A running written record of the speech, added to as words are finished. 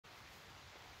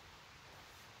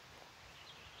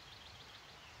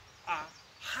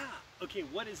Okay,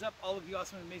 what is up, all of you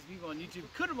awesome and amazing people on YouTube?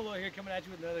 Kuda Below here, coming at you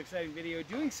with another exciting video.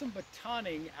 Doing some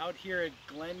batoning out here at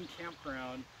Glen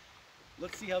Campground.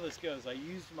 Let's see how this goes. I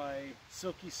used my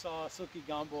Silky Saw, Silky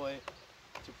Gomboy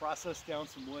to process down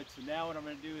some wood. So now what I'm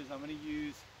going to do is I'm going to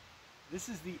use, this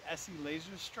is the Esee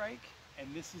Laser Strike, and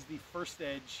this is the First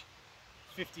Edge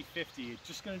 50/50.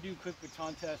 Just going to do a quick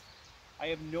baton test. I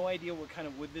have no idea what kind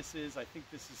of wood this is. I think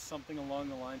this is something along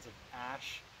the lines of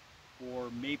ash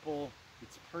or maple.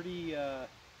 It's pretty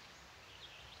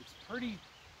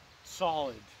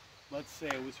solid, let's say.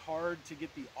 It was hard to get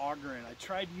the auger in. I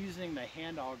tried using the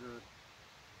hand auger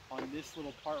on this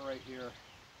little part right here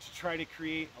to try to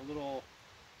create a little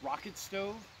rocket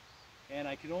stove, and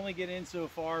I could only get in so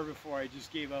far before I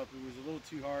just gave up. It was a little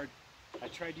too hard. I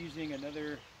tried using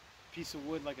another piece of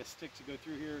wood, like a stick, to go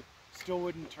through here. Still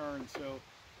wouldn't turn. So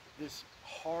this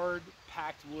hard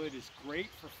packed wood is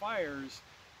great for fires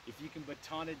if you can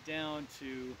baton it down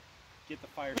to get the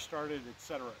fire started,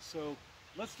 etc. So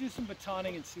let's do some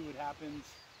batoning and see what happens.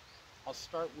 I'll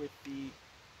start with the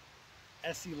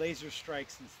Esee Laser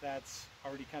Strike since that's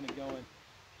already kind of going.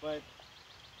 But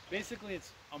basically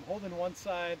I'm holding one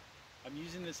side, I'm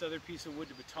using this other piece of wood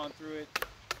to baton through it.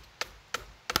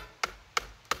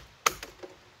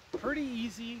 Pretty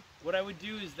easy. What I would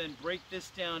do is then break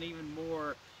this down even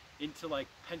more into like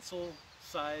pencil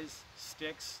size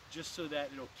sticks, just so that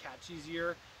it'll catch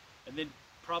easier, and then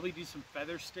probably do some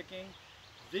feather sticking.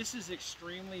 This is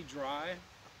extremely dry.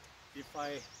 If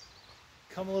I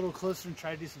come a little closer and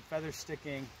try to do some feather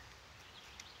sticking,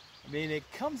 I mean, it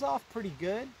comes off pretty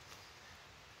good.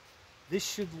 This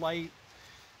should light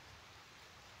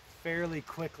fairly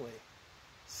quickly.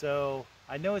 So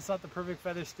I know it's not the perfect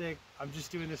feather stick. I'm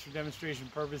just doing this for demonstration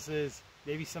purposes.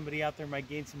 Maybe somebody out there might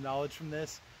gain some knowledge from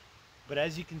this. But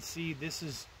as you can see, this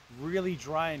is really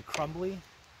dry and crumbly,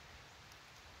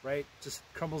 right? Just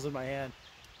crumbles in my hand.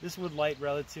 This would light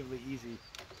relatively easy.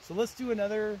 So let's do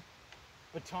another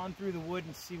baton through the wood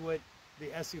and see what the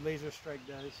Esee Laser Strike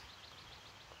does.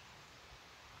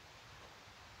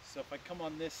 So if I come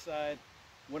on this side,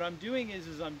 what I'm doing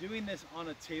is I'm doing this on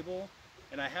a table,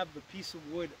 and I have the piece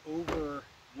of wood over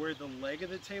where the leg of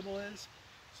the table is,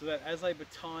 so that as I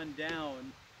baton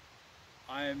down,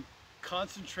 I'm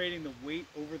concentrating the weight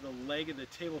over the leg of the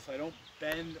table so I don't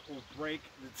bend or break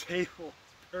the table.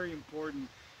 It's very important.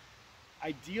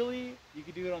 Ideally, you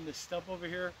could do it on this stump over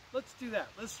here. Let's do that.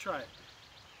 Let's try it.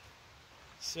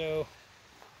 So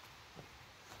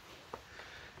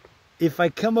if I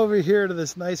come over here to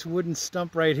this nice wooden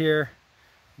stump right here,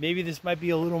 maybe this might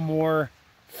be a little more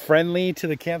friendly to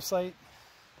the campsite.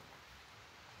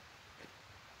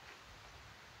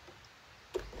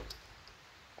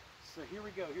 So here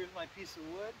we go. Here's my piece of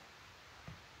wood.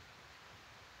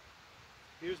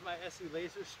 Here's my Esee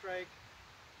Laser Strike.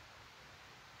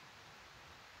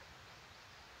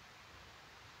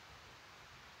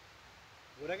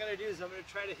 What I'm going to do is I'm going to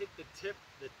try to hit the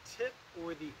tip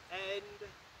or the end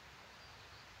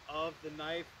of the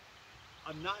knife.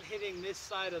 I'm not hitting this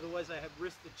side, otherwise I have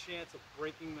risked the chance of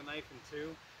breaking the knife in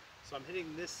two. So I'm hitting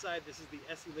this side. This is the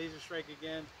Esee Laser Strike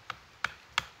again.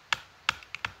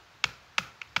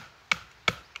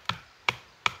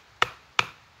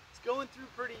 Going through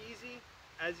pretty easy,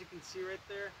 as you can see right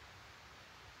there.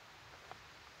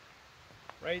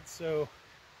 Right, so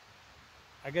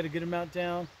I got a good amount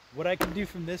down. What I can do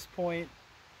from this point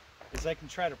is I can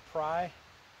try to pry.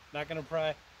 Not gonna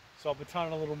pry, so I'll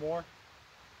baton it a little more.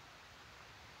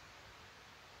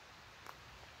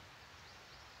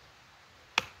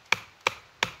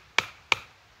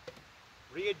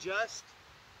 Readjust.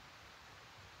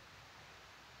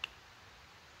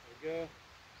 There we go.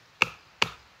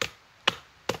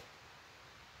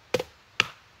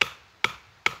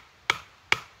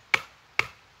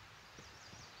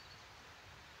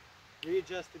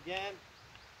 Readjust again.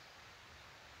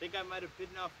 I think I might have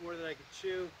bitten off more than I could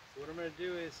chew. So what I'm going to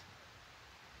do is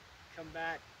come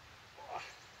back.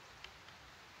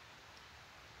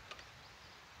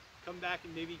 Come back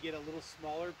and maybe get a little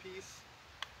smaller piece.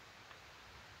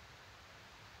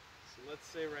 So let's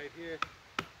say right here.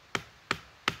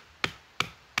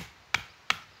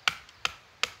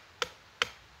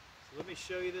 So let me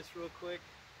show you this real quick.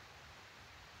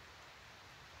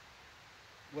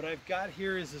 What I've got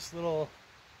here is this little,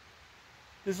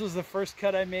 this was the first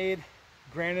cut I made.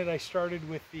 Granted, I started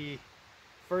with the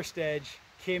First Edge,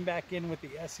 came back in with the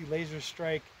Esee Laser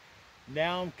Strike.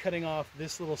 Now I'm cutting off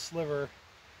this little sliver.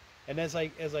 And as I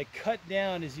cut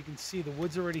down, as you can see, the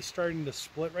wood's already starting to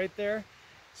split right there.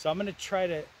 So I'm gonna try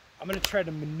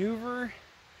to maneuver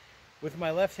with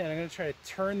my left hand. I'm gonna try to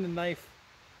turn the knife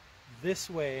this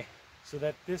way so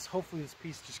that hopefully this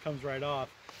piece just comes right off.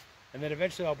 And then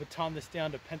eventually I'll baton this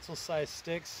down to pencil-sized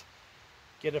sticks,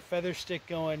 get a feather stick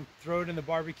going, throw it in the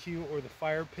barbecue or the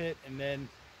fire pit, and then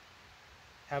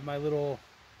have my little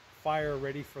fire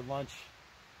ready for lunch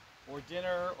or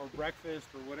dinner or breakfast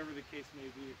or whatever the case may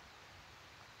be.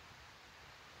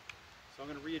 So I'm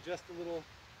going to readjust a little.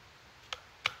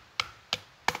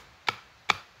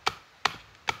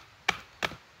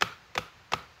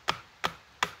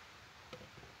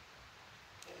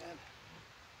 And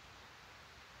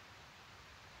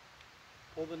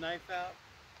pull the knife out.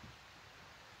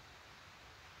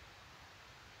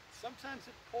 Sometimes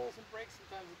it pulls and breaks,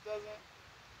 sometimes it doesn't.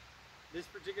 This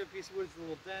particular piece of wood is a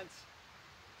little dense,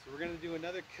 so we're going to do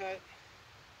another cut.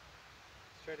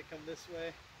 Let's try to come this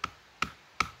way.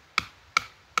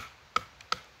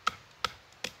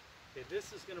 Okay,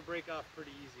 this is going to break off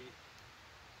pretty easy.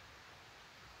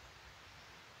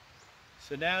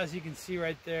 So now, as you can see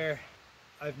right there,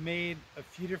 I've made a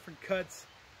few different cuts.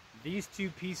 These two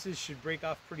pieces should break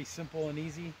off pretty simple and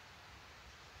easy.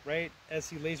 Right?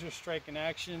 Esee Laser Strike in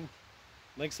action.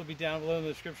 Links will be down below in the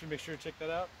description. Make sure to check that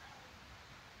out.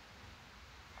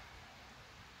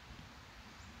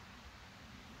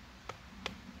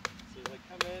 So as I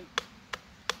come in,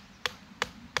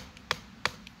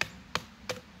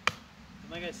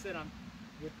 and like I said,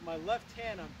 with my left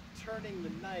hand, I'm turning the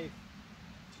knife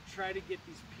to try to get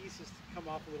these pieces to come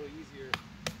off a little easier.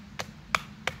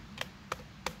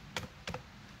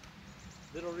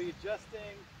 Little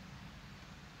readjusting.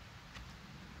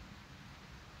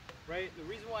 Right? The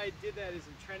reason why I did that is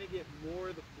I'm trying to get more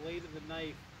of the blade of the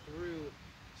knife through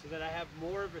so that I have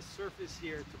more of a surface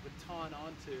here to baton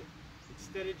onto.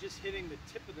 Instead of just hitting the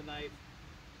tip of the knife,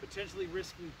 potentially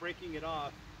risking breaking it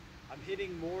off, I'm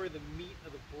hitting more of the meat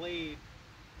of the blade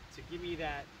to give me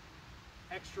that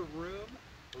extra room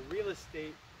or real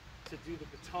estate to do the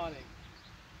batoning.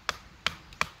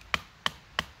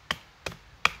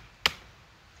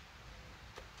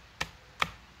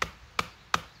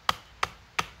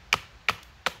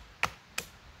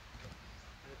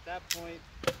 At that point,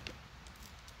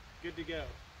 good to go.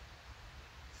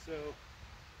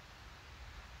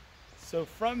 So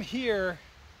from here,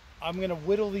 I'm going to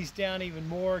whittle these down even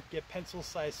more, get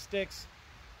pencil-sized sticks.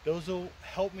 Those will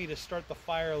help me to start the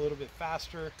fire a little bit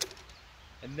faster.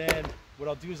 And then what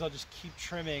I'll do is I'll just keep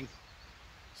trimming.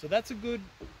 So that's a good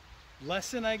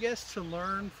lesson, I guess, to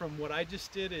learn from what I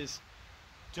just did is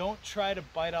don't try to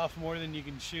bite off more than you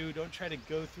can chew. Don't try to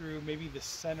go through maybe the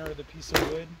center of the piece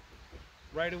of wood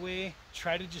right away.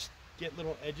 Try to just get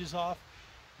little edges off.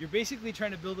 You're basically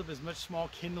trying to build up as much small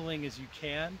kindling as you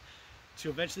can to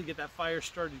eventually get that fire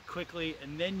started quickly,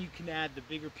 and then you can add the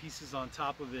bigger pieces on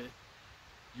top of it,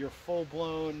 your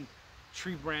full-blown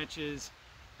tree branches,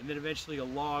 and then eventually a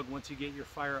log once you get your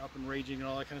fire up and raging and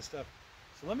all that kind of stuff.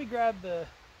 So let me grab the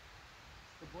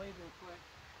blade real quick,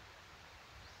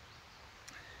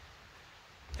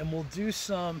 and we'll do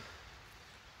some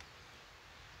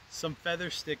feather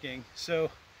sticking.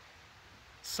 So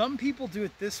some people do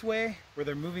it this way where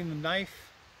they're moving the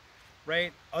knife,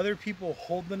 right? Other people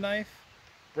hold the knife,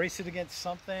 brace it against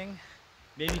something.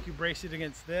 Maybe you could brace it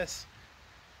against this,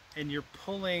 and you're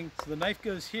pulling, so the knife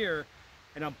goes here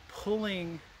and I'm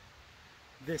pulling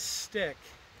this stick.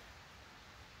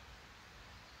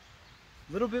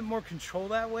 A little bit more control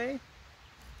that way,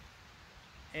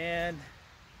 and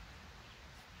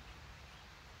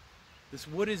this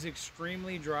wood is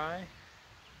extremely dry,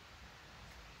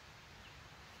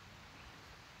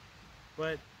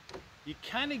 but you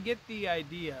kind of get the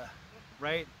idea,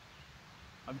 right?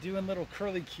 I'm doing little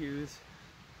curly cues.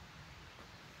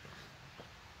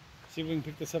 See if we can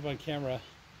pick this up on camera.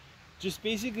 Just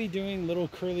basically doing little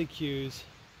curly cues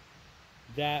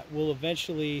that will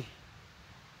eventually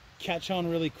catch on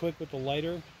really quick with the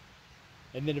lighter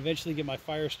and then eventually get my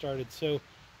fire started. So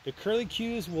the curly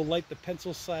cues will light the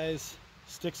pencil-sized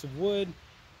sticks of wood.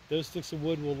 Those sticks of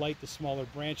wood will light the smaller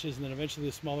branches, and then eventually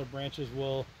the smaller branches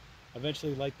will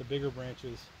eventually light the bigger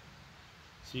branches.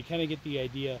 So you kind of get the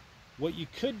idea. What you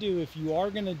could do if you are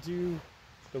going to do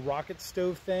the rocket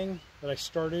stove thing that I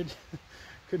started,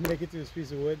 couldn't make it through this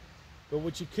piece of wood, but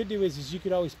what you could do is you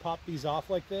could always pop these off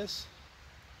like this,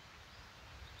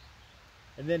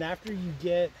 and then after you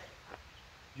get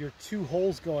your two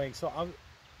holes going, so I'm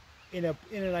in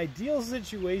an ideal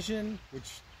situation,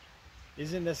 which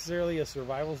isn't necessarily a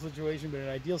survival situation, but an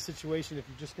ideal situation, if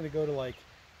you're just going to go to like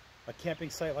a camping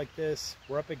site like this,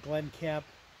 we're up at Glen Camp,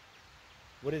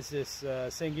 what is this,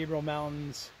 San Gabriel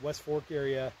Mountains, West Fork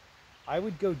area, I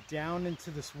would go down into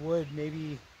this wood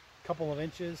maybe a couple of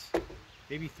inches,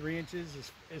 maybe 3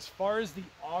 inches, as far as the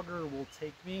auger will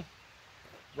take me,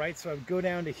 right? So I would go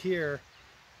down to here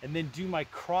and then do my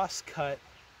cross cut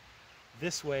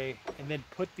this way, and then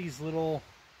put these little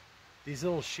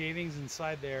shavings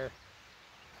inside there.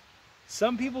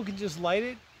 Some people can just light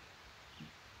it.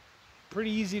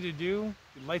 Pretty easy to do.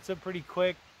 It lights up pretty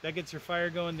quick. That gets your fire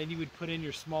going. Then you would put in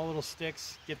your small little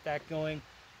sticks, get that going.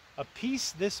 A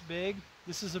piece this big,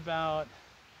 this is about,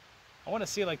 I want to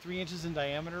say like 3 inches in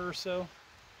diameter or so.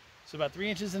 So about 3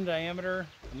 inches in diameter.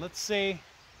 And let's say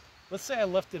I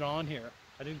left it on here.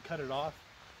 I didn't cut it off.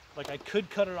 Like I could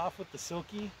cut it off with the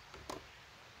Silky.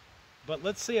 But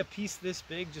let's say a piece this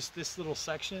big, just this little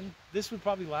section, this would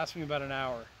probably last me about an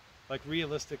hour. Like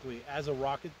realistically, as a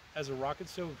rocket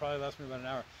stove would probably last me about an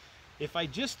hour. If I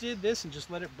just did this and just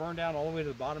let it burn down all the way to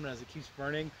the bottom, and as it keeps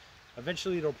burning,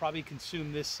 eventually it'll probably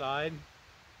consume this side.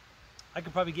 I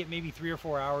could probably get maybe 3 or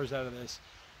 4 hours out of this.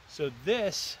 So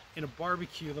this, in a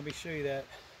barbecue, let me show you that.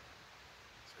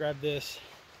 Let's grab this.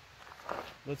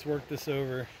 Let's work this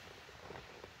over.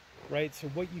 Right, so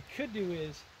what you could do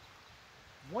is,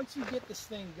 once you get this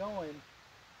thing going,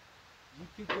 you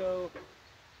could go,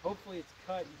 hopefully it's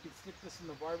cut, you could stick this in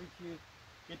the barbecue,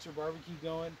 get your barbecue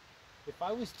going. If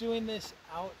I was doing this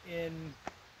out in,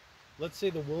 let's say,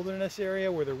 the wilderness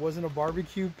area where there wasn't a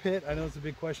barbecue pit, I know it's a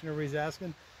big question everybody's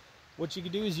asking, what you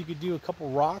could do is you could do a couple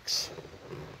rocks.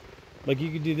 Like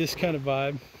you could do this kind of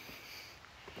vibe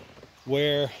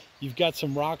where you've got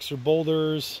some rocks or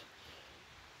boulders,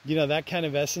 you know, that kind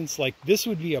of essence. Like this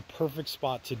would be a perfect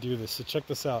spot to do this. So check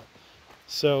this out.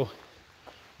 So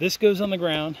this goes on the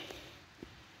ground,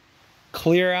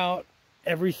 clear out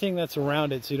everything that's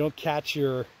around it so you don't catch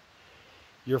your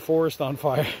forest on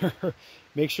fire.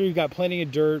 Make sure you've got plenty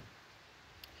of dirt.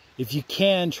 If you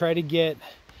can, try to get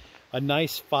a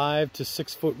nice 5 to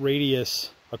 6 foot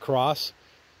radius across,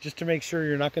 just to make sure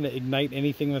you're not going to ignite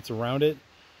anything that's around it.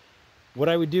 What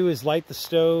I would do is light the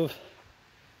stove,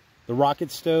 the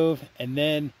rocket stove, and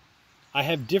then I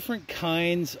have different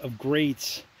kinds of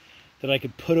grates that I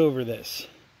could put over this.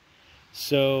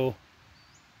 So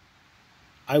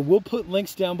I will put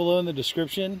links down below in the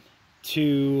description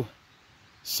to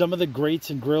some of the grates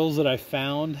and grills that I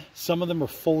found. Some of them are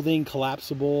folding,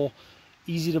 collapsible,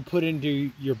 easy to put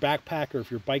into your backpack, or if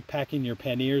you're bike packing, your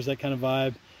panniers, that kind of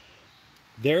vibe.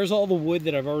 There's all the wood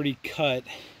that I've already cut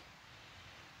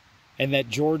and that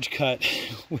George cut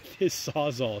with his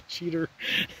Sawzall. Cheater.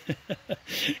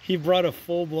 He brought a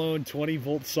full-blown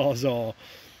 20-volt Sawzall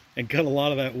and cut a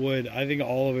lot of that wood. I think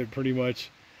all of it pretty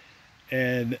much.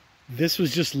 And this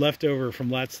was just leftover from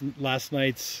last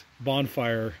night's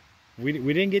bonfire. We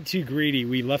didn't get too greedy.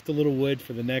 We left a little wood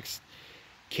for the next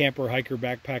camper, hiker,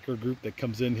 backpacker group that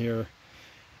comes in here.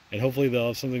 And hopefully they'll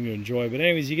have something to enjoy. But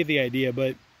anyways, you get the idea.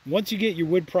 But once you get your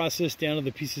wood processed down to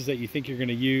the pieces that you think you're going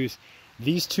to use,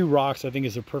 these 2 rocks I think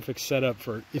is a perfect setup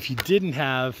for if you didn't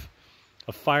have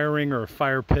a fire ring or a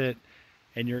fire pit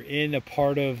and you're in a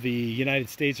part of the United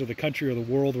States or the country or the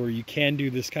world where you can do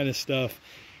this kind of stuff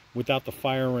without the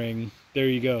fire ring. There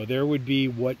you go. There would be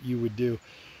what you would do.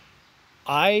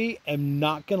 I am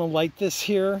not going to light this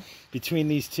here between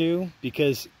these two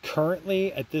because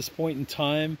currently at this point in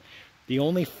time, the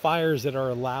only fires that are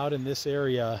allowed in this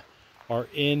area are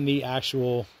in the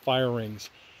actual fire rings.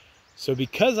 So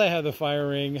because I have the fire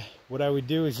ring, what I would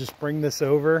do is just bring this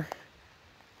over,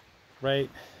 right?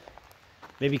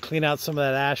 Maybe clean out some of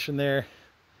that ash in there,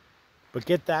 but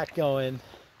get that going,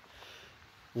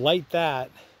 light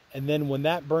that, and then when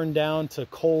that burned down to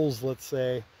coals, let's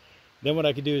say, then what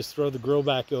I could do is throw the grill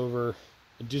back over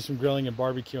and do some grilling and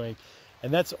barbecuing.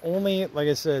 And that's only, like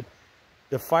I said,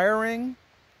 the fire ring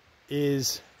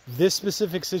is this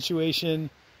specific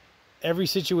situation. Every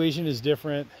situation is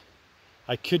different.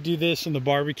 I could do this in the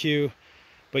barbecue,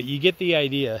 but you get the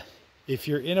idea. If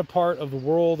you're in a part of the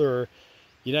world or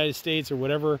United States or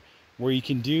whatever where you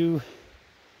can do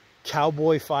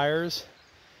cowboy fires,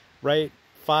 right?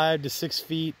 5 to 6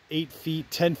 feet, 8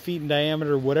 feet, 10 feet in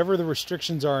diameter, whatever the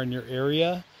restrictions are in your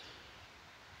area,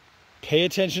 pay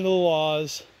attention to the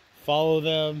laws, follow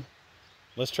them.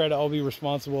 Let's try to all be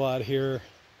responsible out here.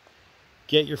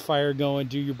 Get your fire going,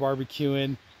 do your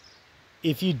barbecuing.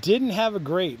 If you didn't have a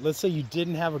grate, let's say you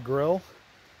didn't have a grill,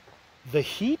 the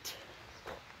heat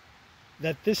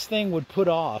that this thing would put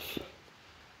off,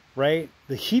 right?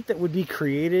 The heat that would be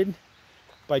created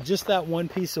by just that one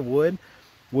piece of wood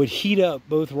would heat up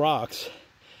both rocks.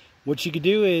 What you could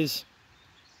do is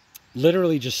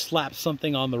literally just slap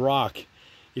something on the rock.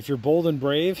 If you're bold and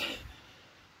brave,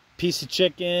 piece of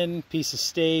chicken, piece of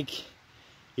steak.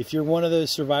 If you're one of those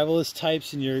survivalist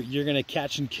types and you're gonna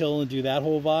catch and kill and do that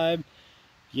whole vibe,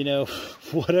 you know,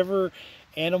 whatever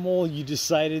animal you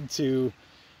decided to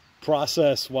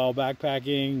process while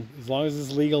backpacking, as long as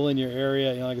it's legal in your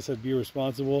area, you know, like I said, be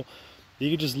responsible. You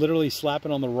can just literally slap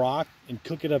it on the rock and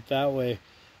cook it up that way.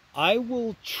 I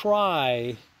will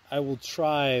try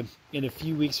in a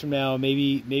few weeks from now,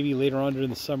 maybe later on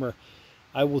during the summer,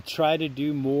 I will try to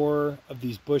do more of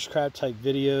these bushcraft type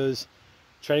videos,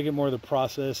 try to get more of the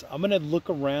process. I'm gonna look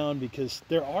around because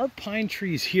there are pine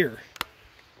trees here.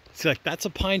 It's like, that's a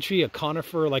pine tree, a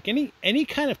conifer, like any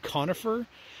kind of conifer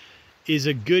is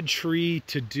a good tree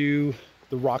to do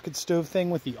the rocket stove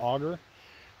thing with the auger.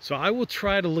 So I will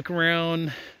try to look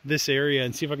around this area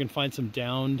and see if I can find some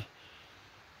downed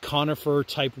conifer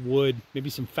type wood,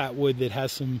 maybe some fat wood that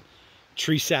has some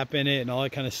tree sap in it and all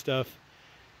that kind of stuff,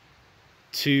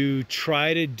 to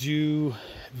try to do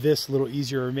this a little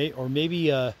easier, or maybe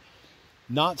a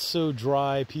not so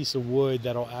dry piece of wood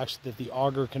that the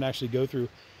auger can actually go through.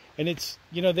 And it's,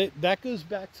 you know, that goes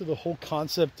back to the whole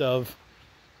concept of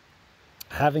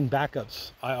having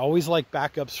backups. I always like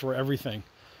backups for everything.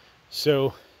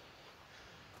 So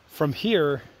from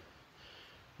here,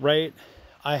 right,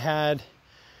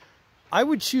 I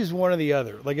would choose one or the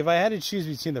other. Like if I had to choose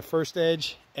between the First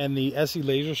Edge and the Esee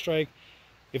Laser Strike,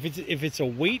 if it's a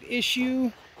weight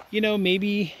issue, you know,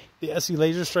 maybe the Esee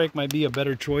Laser Strike might be a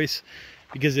better choice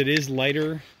because it is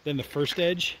lighter than the First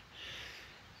Edge.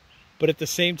 But at the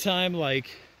same time, like,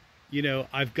 you know,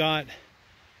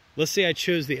 let's say I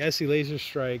chose the Esee Laser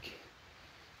Strike,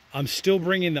 I'm still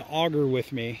bringing the auger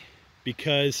with me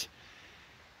because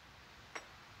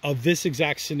of this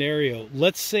exact scenario.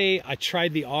 Let's say I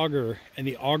tried the auger and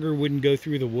the auger wouldn't go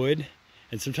through the wood.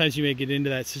 And sometimes you may get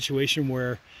into that situation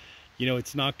where, you know,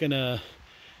 it's not gonna,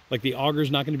 like the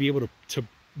auger's not gonna be able to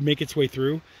make its way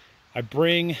through. I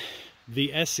bring the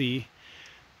Esee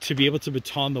to be able to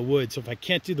baton the wood. So if I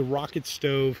can't do the rocket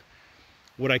stove,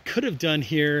 what I could have done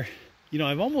here, you know,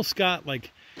 I've almost got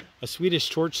like a Swedish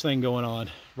torch thing going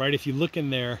on, right? If you look in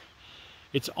there,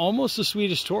 it's almost a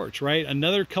Swedish torch, right?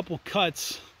 Another couple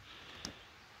cuts,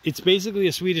 it's basically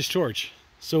a Swedish torch.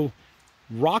 So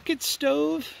rocket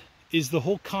stove is the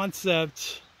whole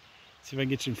concept. Let's see if I can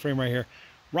get you in frame right here.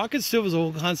 Rocket stove is the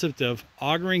whole concept of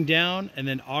augering down and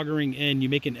then augering in. You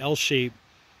make an L shape,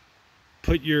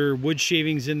 put your wood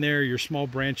shavings in there, your small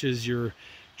branches, your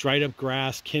dried up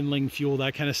grass, kindling, fuel,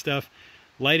 that kind of stuff.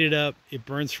 Light it up, it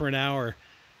burns for an hour.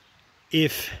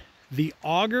 If the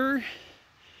auger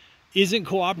isn't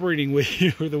cooperating with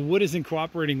you, or the wood isn't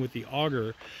cooperating with the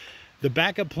auger, the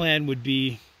backup plan would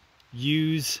be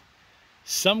use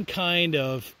some kind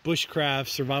of bushcraft,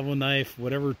 survival knife,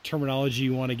 whatever terminology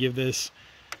you want to give this,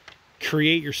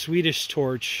 create your Swedish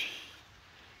torch,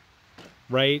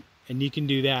 right? And you can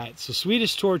do that. So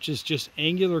Swedish torch is just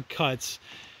angular cuts.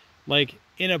 Like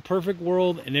in a perfect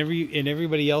world, in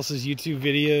everybody else's YouTube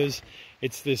videos,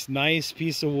 it's this nice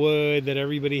piece of wood that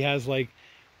everybody has like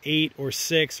 8 or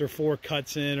 6 or 4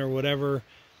 cuts in or whatever.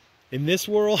 In this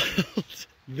world,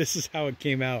 this is how it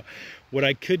came out. What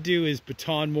I could do is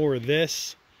baton more of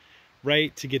this,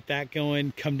 right, to get that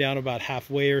going, come down about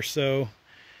halfway or so,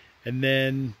 and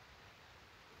then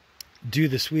do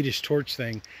the Swedish torch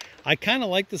thing. I kind of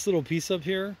like this little piece up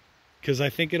here because I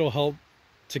think it'll help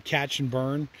to catch and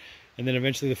burn, and then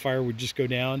eventually the fire would just go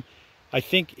down. I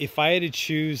think if I had to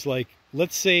choose, like,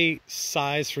 let's say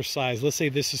size for size, let's say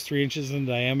this is 3 inches in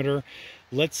diameter,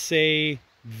 let's say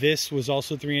this was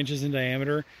also 3 inches in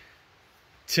diameter.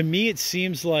 To me, it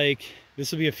seems like,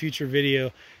 this will be a future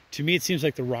video, to me it seems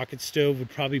like the rocket stove would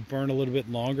probably burn a little bit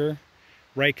longer,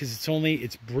 right? Because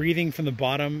it's breathing from the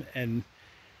bottom and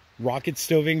rocket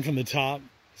stoving from the top.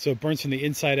 So it burns from the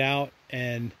inside out,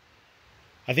 and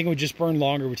I think it would just burn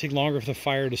longer. It would take longer for the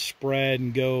fire to spread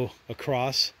and go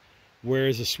across.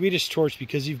 Whereas a Swedish torch,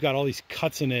 because you've got all these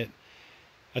cuts in it,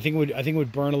 I think it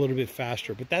would burn a little bit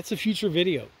faster. But that's a future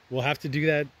video. We'll have to do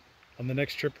that on the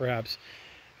next trip perhaps.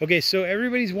 Okay, so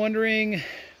everybody's wondering,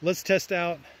 let's test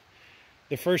out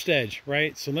the First Edge,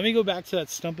 right? So let me go back to that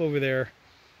stump over there.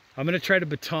 I'm gonna try to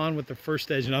baton with the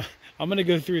First Edge, and I'm gonna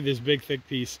go through this big thick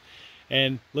piece,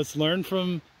 and let's learn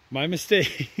from my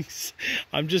mistakes.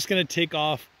 I'm just gonna take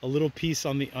off a little piece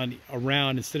on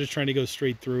around instead of trying to go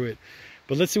straight through it.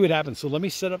 But let's see what happens. So let me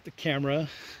set up the camera.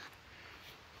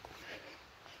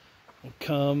 We'll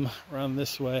come around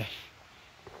this way.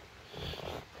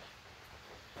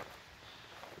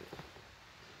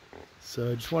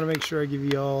 So I just want to make sure I give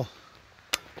you all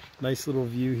a nice little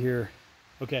view here.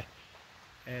 Okay,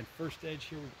 and First Edge,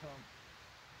 here we come.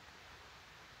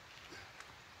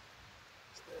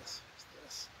 What's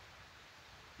this?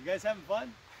 You guys having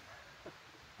fun?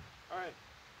 All right,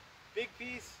 big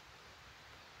piece.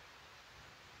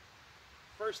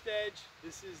 First Edge,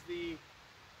 this is the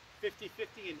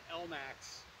 50/50 in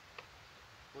L-Max.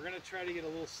 We're gonna try to get a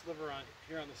little sliver on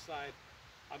here on the side.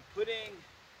 I'm putting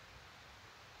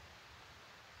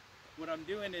what I'm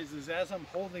doing is as I'm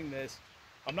holding this,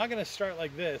 I'm not going to start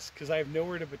like this because I have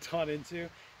nowhere to baton into.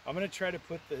 I'm going to try to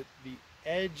put the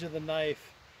edge of the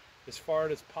knife as far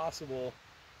as possible,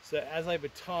 so that as I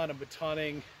baton, I'm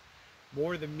batoning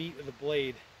more of the meat of the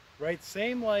blade, right?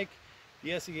 Same like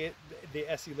the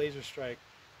Esee Laser Strike.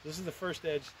 This is the first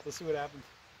edge. Let's see what happens.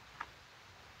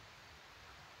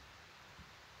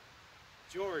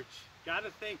 George, gotta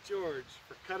thank George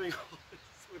for cutting all this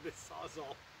with his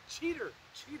Sawzall. Cheater.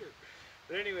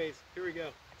 But anyways, here we go.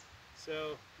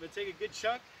 So I'm gonna take a good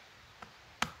chunk.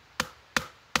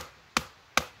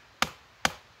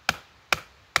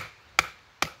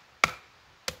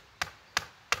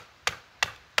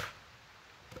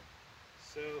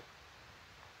 So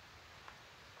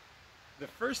the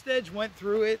first edge went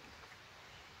through it.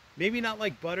 Maybe not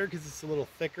like butter because it's a little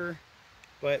thicker,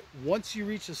 but once you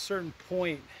reach a certain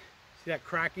point, see that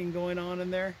cracking going on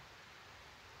in there?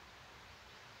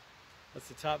 That's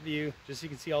the top view, just so you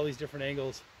can see all these different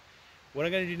angles. What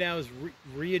I'm going to do now is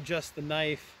readjust the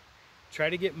knife, try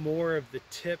to get more of the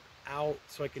tip out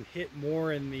so I can hit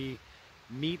more in the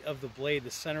meat of the blade,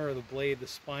 the center of the blade, the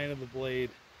spine of the blade.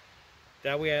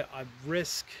 That way I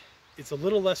risk, it's a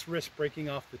little less risk breaking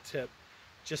off the tip,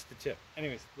 just the tip.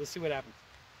 Anyways, let's see what happens.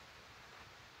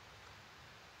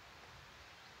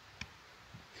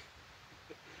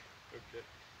 Okay.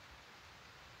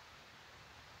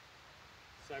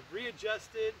 So I've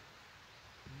readjusted,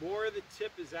 more of the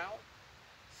tip is out,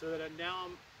 so that now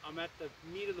I'm at the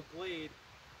meat of the blade.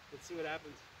 Let's see what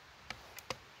happens.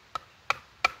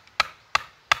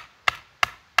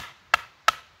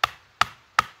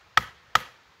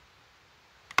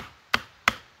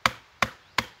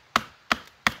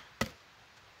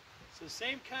 So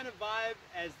same kind of vibe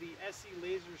as the Esee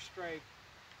Laser Strike.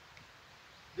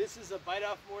 This is a bite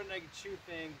off more than I can chew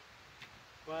thing,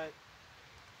 but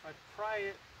if I pry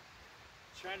it,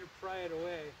 trying to pry it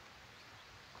away,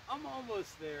 I'm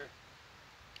almost there.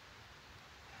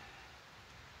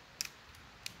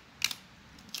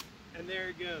 And there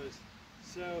it goes.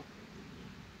 So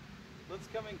let's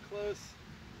come in close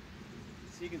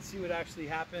so you can see what actually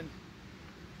happened.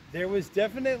 There was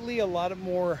definitely a lot of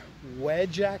more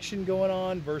wedge action going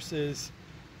on versus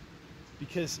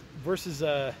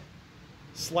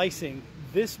slicing.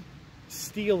 This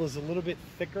steel is a little bit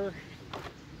thicker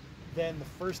than the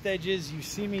first edges. You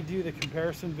see me do the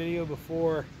comparison video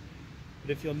before,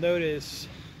 but if you'll notice,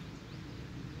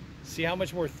 see how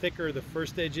much more thicker the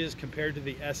first edge is compared to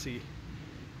the Esee.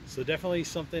 So definitely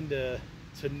something to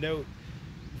note.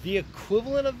 The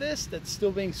equivalent of this that's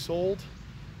still being sold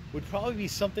would probably be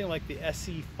something like the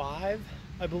Esee 5,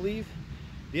 I believe.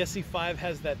 The Esee 5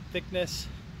 has that thickness.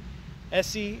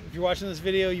 Esee, if you're watching this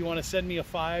video, you want to send me a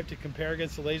 5 to compare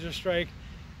against the Laser Strike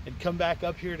and come back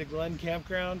up here to Glen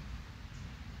Campground,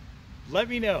 let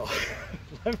me know.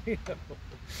 Let me know.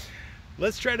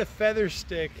 Let's try to feather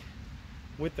stick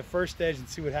with the first edge and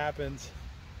see what happens.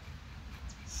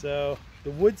 So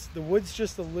the wood's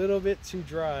just a little bit too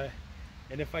dry,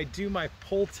 and if I do my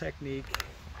pull technique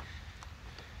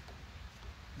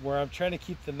where I'm trying to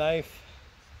keep the knife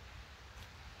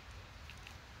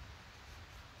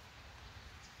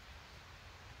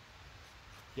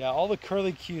all the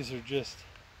curly cues are just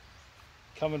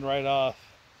coming right off.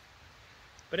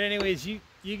 But anyways, you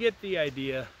get the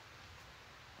idea,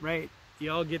 right?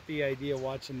 You all get the idea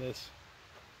watching this.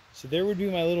 So there would be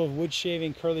my little wood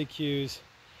shaving curly cues.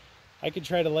 I could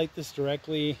try to light this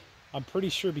directly. I'm pretty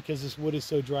sure because this wood is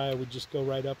so dry, I would just go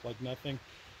right up like nothing.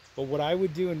 But what I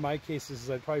would do in my cases is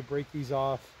I'd probably break these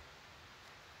off,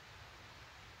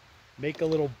 make a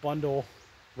little bundle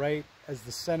right as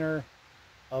the center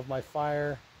of my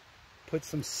fire, put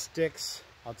some sticks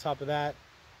on top of that.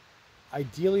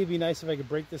 Ideally, it'd be nice if I could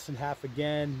break this in half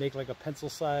again, make like a pencil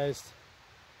sized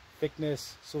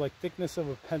thickness. So like thickness of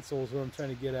a pencil is what I'm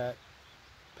trying to get at.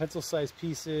 Pencil sized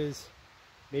pieces,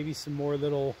 maybe some more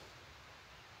little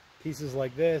pieces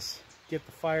like this, get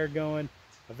the fire going,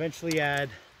 eventually add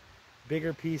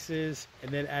bigger pieces,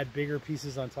 and then add bigger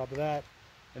pieces on top of that,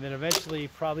 and then eventually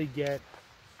probably get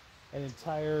an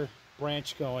entire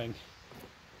branch going,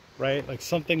 right? Like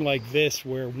something like this,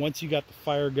 where once you got the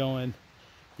fire going,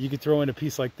 you could throw in a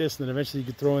piece like this, and then eventually you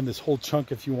could throw in this whole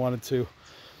chunk if you wanted to.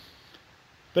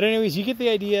 But anyways, you get the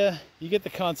idea, you get the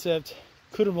concept.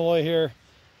 Cooter Malloy here.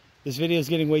 This video is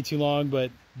getting way too long,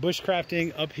 but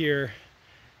bushcrafting up here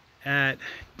at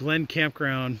Glen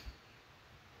Campground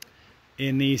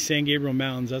in the San Gabriel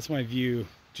Mountains. That's my view,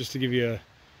 just to give you a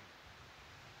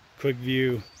quick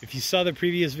view. If you saw the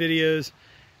previous videos,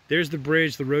 there's the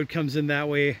bridge. The road comes in that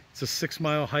way. It's a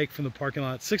 6-mile hike from the parking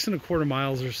lot, 6.25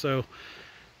 miles or so.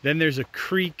 Then there's a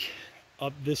creek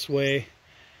up this way.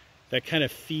 that kind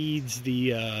of feeds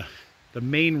the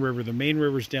main river. The main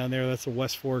river's down there. That's the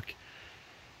West Fork.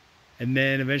 And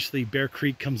then eventually Bear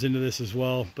Creek comes into this as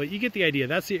well. But you get the idea.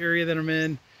 That's the area that I'm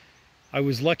in. I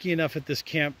was lucky enough at this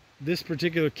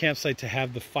particular campsite to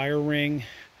have the fire ring.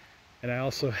 And I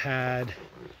also had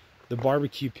the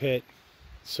barbecue pit.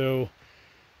 So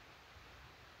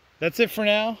that's it for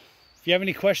now. If you have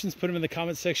any questions, put them in the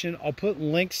comment section. I'll put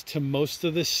links to most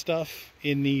of this stuff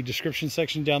in the description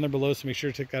section down there below, so make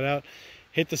sure to check that out.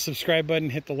 Hit the subscribe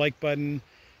button, hit the like button,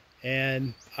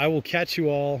 and I will catch you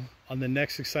all on the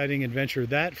next exciting adventure.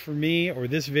 That for me, or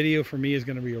this video for me, is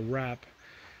going to be a wrap.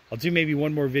 I'll do maybe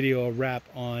one more video, a wrap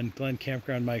on Glen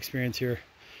Campground, my experience here.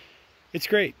 It's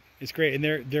great. It's great. And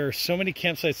there are so many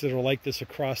campsites that are like this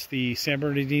across the San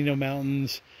Bernardino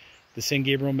Mountains, the San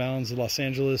Gabriel Mountains, the Los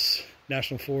Angeles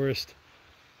National Forest.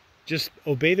 Just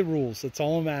obey the rules. That's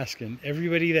all I'm asking.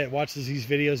 Everybody that watches these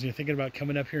videos and you're thinking about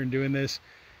coming up here and doing this,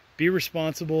 be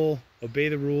responsible, obey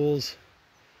the rules.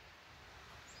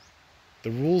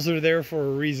 The rules are there for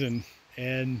a reason.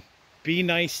 And be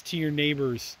nice to your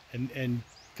neighbors and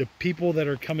the people that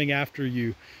are coming after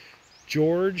you.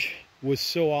 George was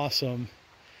so awesome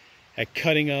at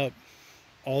cutting up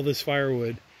all this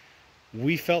firewood.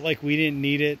 We felt like we didn't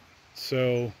need it,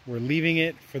 so we're leaving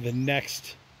it for the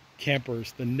next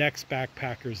campers, the next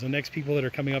backpackers, the next people that are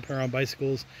coming up here on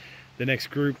bicycles, the next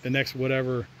group, the next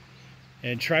whatever,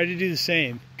 and try to do the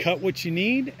same. Cut what you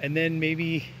need, and then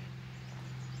maybe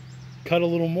cut a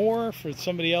little more for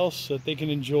somebody else so that they can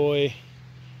enjoy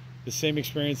the same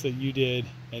experience that you did,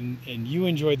 and you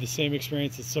enjoyed the same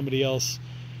experience that somebody else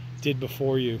did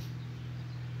before you.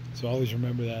 So always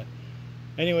remember that.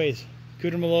 Anyways,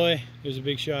 Cooter Malloy, here's a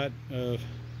big shot of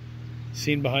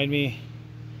scene behind me,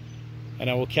 and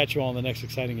I will catch you all on the next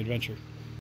exciting adventure.